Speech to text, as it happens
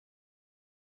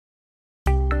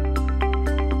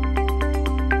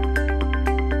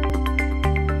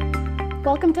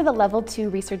Welcome to the Level 2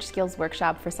 Research Skills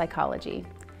Workshop for Psychology.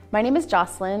 My name is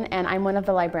Jocelyn and I'm one of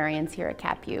the librarians here at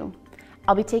CapU.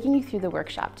 I'll be taking you through the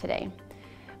workshop today.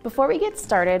 Before we get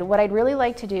started, what I'd really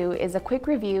like to do is a quick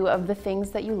review of the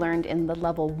things that you learned in the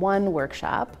Level 1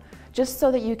 workshop, just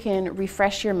so that you can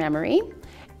refresh your memory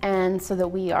and so that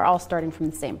we are all starting from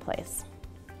the same place.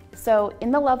 So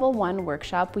in the Level 1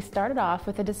 workshop, we started off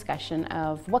with a discussion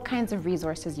of what kinds of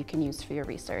resources you can use for your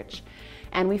research.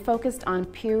 And we focused on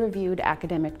peer-reviewed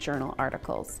academic journal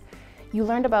articles. You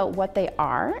learned about what they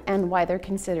are and why they're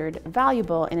considered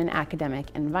valuable in an academic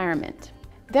environment.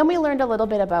 Then we learned a little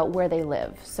bit about where they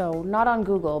live, so not on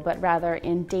Google, but rather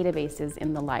in databases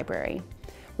in the library.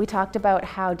 We talked about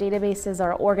how databases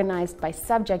are organized by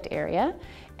subject area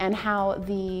and how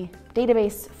the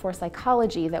database for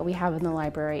psychology that we have in the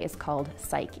library is called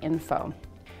PSYC.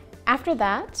 After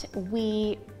that,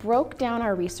 we broke down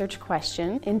our research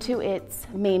question into its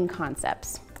main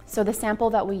concepts. So the sample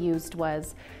that we used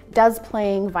was, does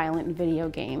playing violent video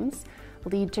games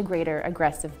lead to greater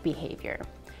aggressive behavior?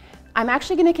 I'm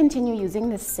actually going to continue using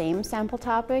the same sample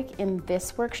topic in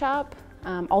this workshop,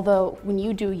 although when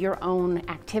you do your own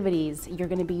activities, you're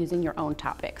going to be using your own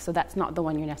topic, so that's not the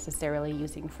one you're necessarily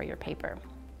using for your paper.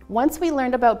 Once we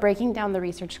learned about breaking down the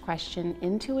research question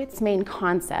into its main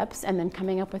concepts and then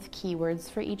coming up with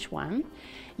keywords for each one,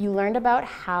 you learned about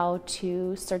how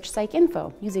to search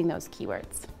PsycInfo using those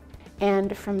keywords.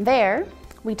 And from there,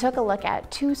 we took a look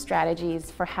at two strategies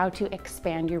for how to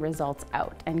expand your results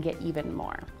out and get even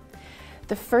more.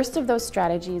 The first of those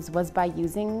strategies was by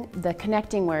using the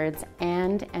connecting words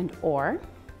and or.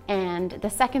 And the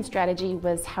second strategy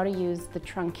was how to use the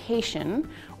truncation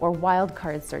or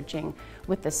wildcard searching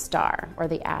with the star or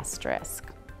the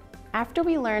asterisk. After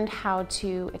we learned how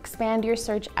to expand your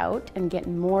search out and get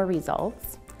more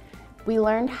results, we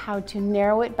learned how to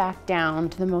narrow it back down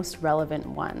to the most relevant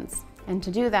ones. And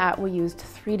to do that, we used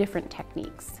three different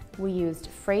techniques. We used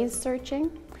phrase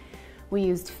searching, we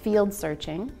used field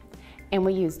searching, and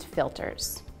we used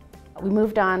filters. We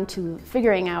moved on to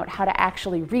figuring out how to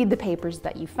actually read the papers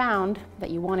that you found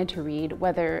that you wanted to read,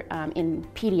 whether in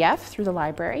PDF through the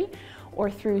library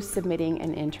or through submitting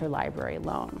an interlibrary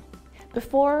loan.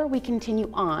 Before we continue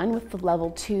on with the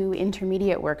Level 2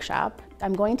 Intermediate workshop,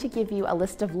 I'm going to give you a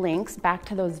list of links back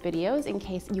to those videos in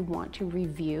case you want to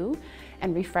review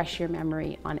and refresh your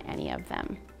memory on any of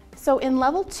them. So in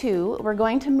Level 2, we're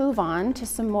going to move on to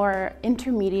some more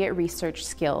intermediate research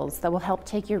skills that will help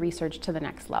take your research to the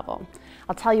next level.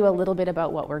 I'll tell you a little bit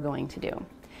about what we're going to do.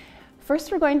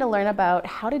 First, we're going to learn about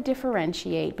how to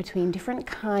differentiate between different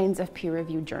kinds of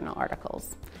peer-reviewed journal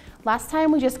articles. Last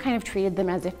time, we just kind of treated them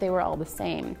as if they were all the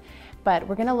same, but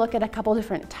we're going to look at a couple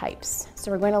different types.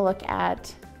 So we're going to look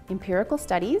at empirical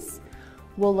studies,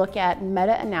 we'll look at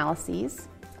meta-analyses,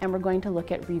 and we're going to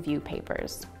look at review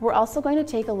papers. We're also going to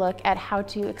take a look at how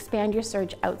to expand your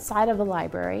search outside of the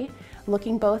library,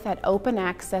 looking both at open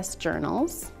access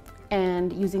journals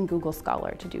and using Google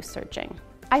Scholar to do searching.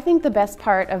 I think the best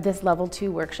part of this Level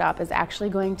 2 workshop is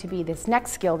actually going to be this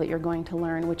next skill that you're going to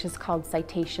learn, which is called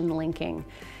citation linking.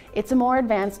 It's a more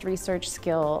advanced research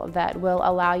skill that will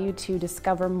allow you to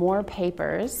discover more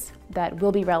papers that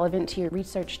will be relevant to your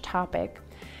research topic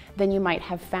than you might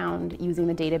have found using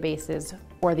the databases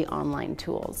or the online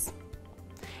tools.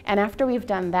 And after we've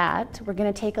done that, we're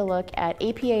going to take a look at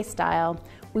APA style.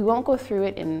 We won't go through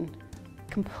it in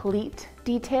complete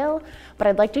detail, but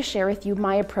I'd like to share with you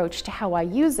my approach to how I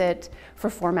use it for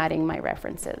formatting my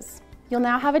references. You'll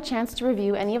now have a chance to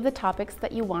review any of the topics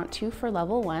that you want to for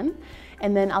Level 1,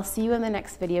 and then I'll see you in the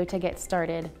next video to get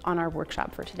started on our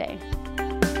workshop for today.